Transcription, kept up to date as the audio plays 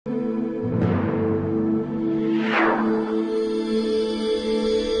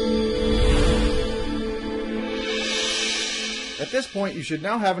At this point, you should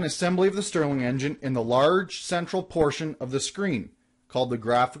now have an assembly of the Stirling engine in the large central portion of the screen, called the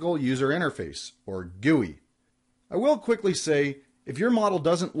Graphical User Interface, or GUI. I will quickly say, if your model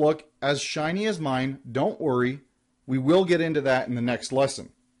doesn't look as shiny as mine, don't worry, we will get into that in the next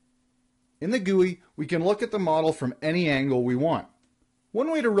lesson. In the GUI, we can look at the model from any angle we want.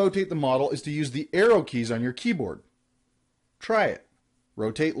 One way to rotate the model is to use the arrow keys on your keyboard. Try it.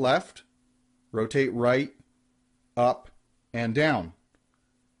 Rotate left, rotate right, up, and down.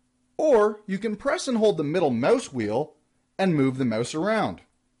 Or you can press and hold the middle mouse wheel and move the mouse around.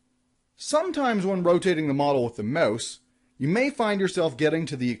 Sometimes when rotating the model with the mouse, you may find yourself getting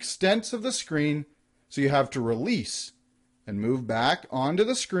to the extents of the screen, so you have to release and move back onto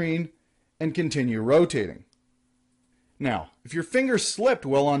the screen and continue rotating. Now, if your finger slipped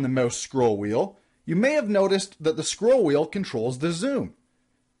while on the mouse scroll wheel, you may have noticed that the scroll wheel controls the zoom.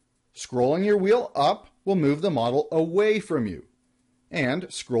 Scrolling your wheel up will move the model away from you, and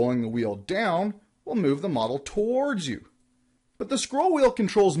scrolling the wheel down will move the model towards you. But the scroll wheel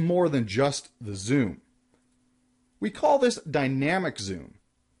controls more than just the zoom. We call this dynamic zoom.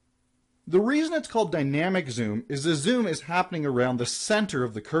 The reason it's called dynamic zoom is the zoom is happening around the center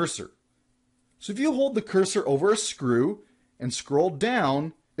of the cursor. So if you hold the cursor over a screw and scroll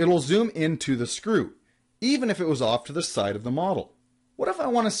down, it'll zoom into the screw, even if it was off to the side of the model. What if I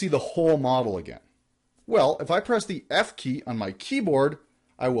want to see the whole model again? Well, if I press the F key on my keyboard,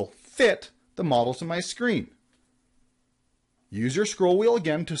 I will fit the model to my screen. Use your scroll wheel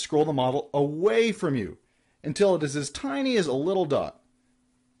again to scroll the model away from you until it is as tiny as a little dot.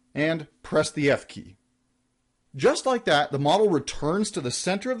 And press the F key. Just like that, the model returns to the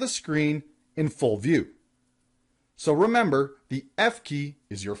center of the screen in full view. So remember, the F key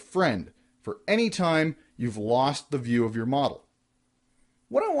is your friend for any time you've lost the view of your model.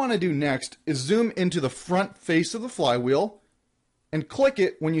 What I want to do next is zoom into the front face of the flywheel and click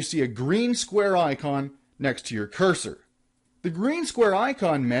it when you see a green square icon next to your cursor. The green square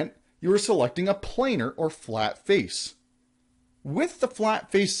icon meant you were selecting a planar or flat face. With the flat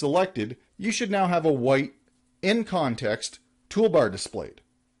face selected, you should now have a white in context toolbar displayed.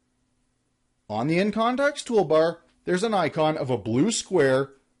 On the in context toolbar, there's an icon of a blue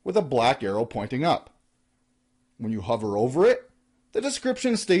square with a black arrow pointing up. When you hover over it, the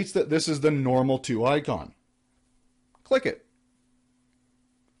description states that this is the normal to icon. Click it.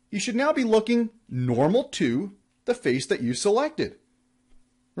 You should now be looking normal to the face that you selected.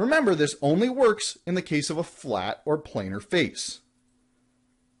 Remember, this only works in the case of a flat or planar face.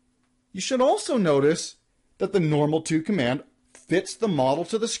 You should also notice that the normal to command fits the model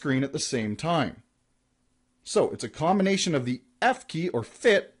to the screen at the same time. So it's a combination of the F key or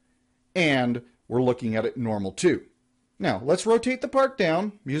fit, and we're looking at it normal to. Now let's rotate the part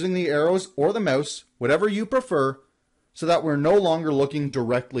down using the arrows or the mouse, whatever you prefer, so that we're no longer looking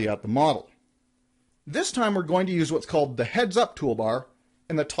directly at the model. This time we're going to use what's called the heads up toolbar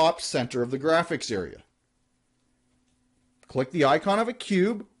in the top center of the graphics area. Click the icon of a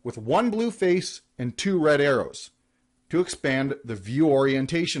cube with one blue face and two red arrows to expand the view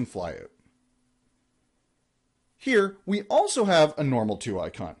orientation flyout. Here we also have a normal to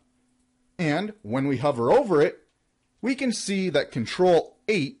icon, and when we hover over it, we can see that Control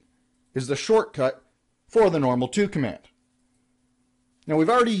 8 is the shortcut for the normal to command. Now we've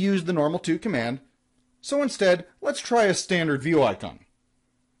already used the normal to command, so instead let's try a standard view icon.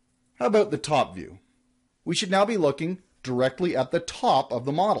 How about the top view? We should now be looking directly at the top of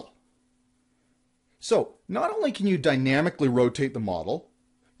the model. So not only can you dynamically rotate the model,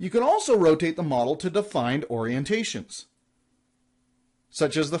 you can also rotate the model to defined orientations,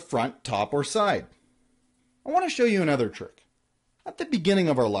 such as the front, top, or side. I want to show you another trick. At the beginning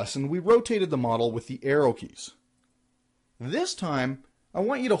of our lesson, we rotated the model with the arrow keys. This time, I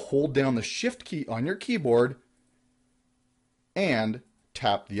want you to hold down the Shift key on your keyboard and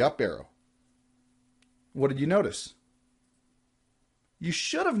tap the up arrow. What did you notice? You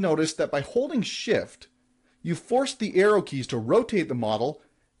should have noticed that by holding Shift, you forced the arrow keys to rotate the model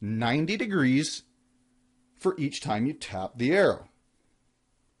 90 degrees for each time you tap the arrow.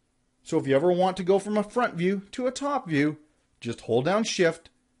 So if you ever want to go from a front view to a top view, just hold down Shift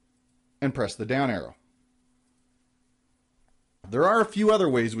and press the down arrow. There are a few other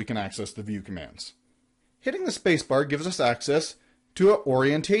ways we can access the view commands. Hitting the spacebar gives us access to an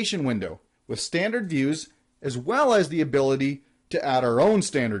orientation window with standard views, as well as the ability to add our own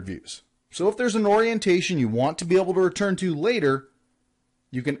standard views. So if there's an orientation you want to be able to return to later,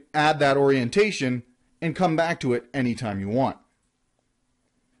 you can add that orientation and come back to it anytime you want.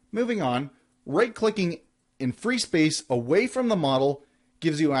 Moving on, right-clicking in free space away from the model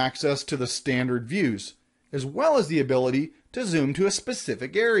gives you access to the standard views, as well as the ability to zoom to a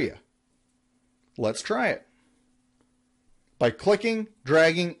specific area. Let's try it. By clicking,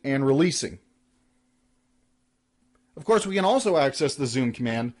 dragging, and releasing. Of course, we can also access the zoom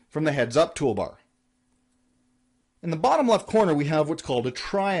command from the heads up toolbar. In the bottom left corner, we have what's called a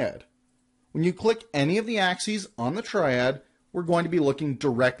triad. When you click any of the axes on the triad, we're going to be looking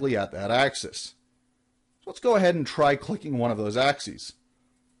directly at that axis. So let's go ahead and try clicking one of those axes.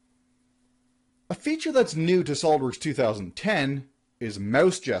 A feature that's new to SolidWorks 2010 is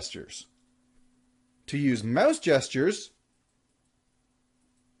mouse gestures. To use mouse gestures,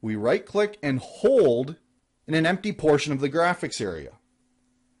 we right-click and hold in an empty portion of the graphics area.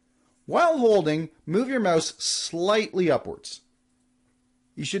 While holding, move your mouse slightly upwards.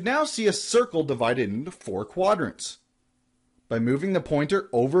 You should now see a circle divided into 4 quadrants. By moving the pointer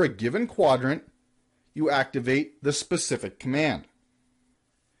over a given quadrant, you activate the specific command.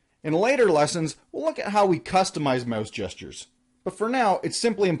 In later lessons, we'll look at how we customize mouse gestures, but for now, it's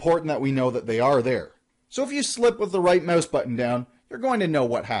simply important that we know that they are there. So if you slip with the right mouse button down, you're going to know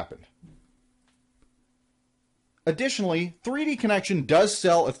what happened. Additionally, 3D Connection does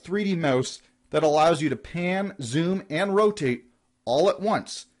sell a 3D mouse that allows you to pan, zoom, and rotate all at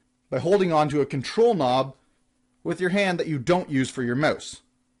once by holding onto a control knob with your hand that you don't use for your mouse.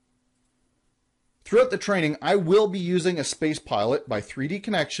 Throughout the training, I will be using a Space Pilot by 3D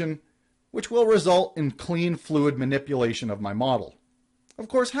Connection, which will result in clean, fluid manipulation of my model. Of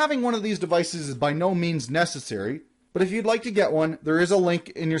course, having one of these devices is by no means necessary, but if you'd like to get one, there is a link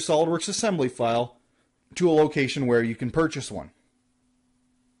in your SolidWorks assembly file to a location where you can purchase one.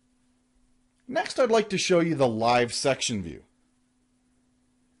 Next, I'd like to show you the live section view.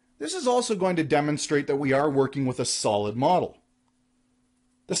 This is also going to demonstrate that we are working with a solid model.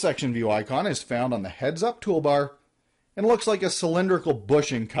 The section view icon is found on the heads up toolbar and looks like a cylindrical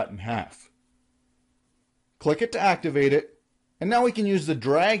bushing cut in half. Click it to activate it, and now we can use the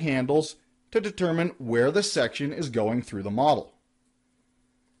drag handles to determine where the section is going through the model.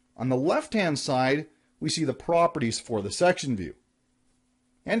 On the left-hand side, we see the properties for the section view.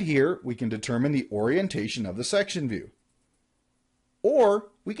 And here we can determine the orientation of the section view.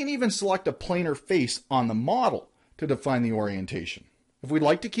 Or we can even select a planar face on the model to define the orientation. If we'd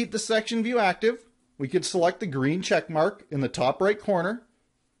like to keep the section view active, we could select the green check mark in the top right corner.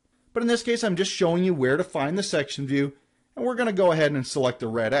 But in this case, I'm just showing you where to find the section view, and we're going to go ahead and select the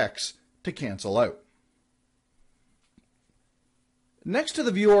red X to cancel out. Next to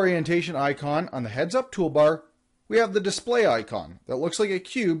the view orientation icon on the heads up toolbar, we have the display icon that looks like a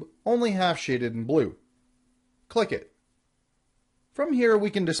cube, only half shaded in blue. Click it. From here, we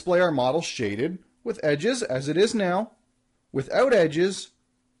can display our model shaded with edges as it is now, without edges,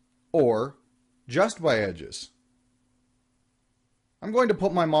 or just by edges. I'm going to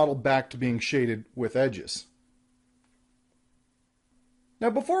put my model back to being shaded with edges. Now,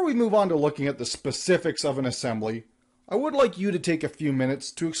 before we move on to looking at the specifics of an assembly, I would like you to take a few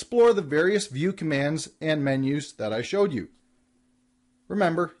minutes to explore the various view commands and menus that I showed you.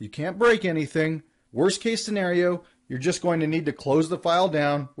 Remember, you can't break anything. Worst case scenario, you're just going to need to close the file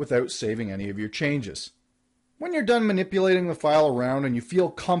down without saving any of your changes. When you're done manipulating the file around and you feel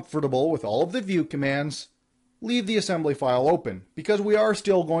comfortable with all of the view commands, leave the assembly file open because we are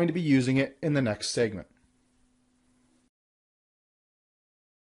still going to be using it in the next segment.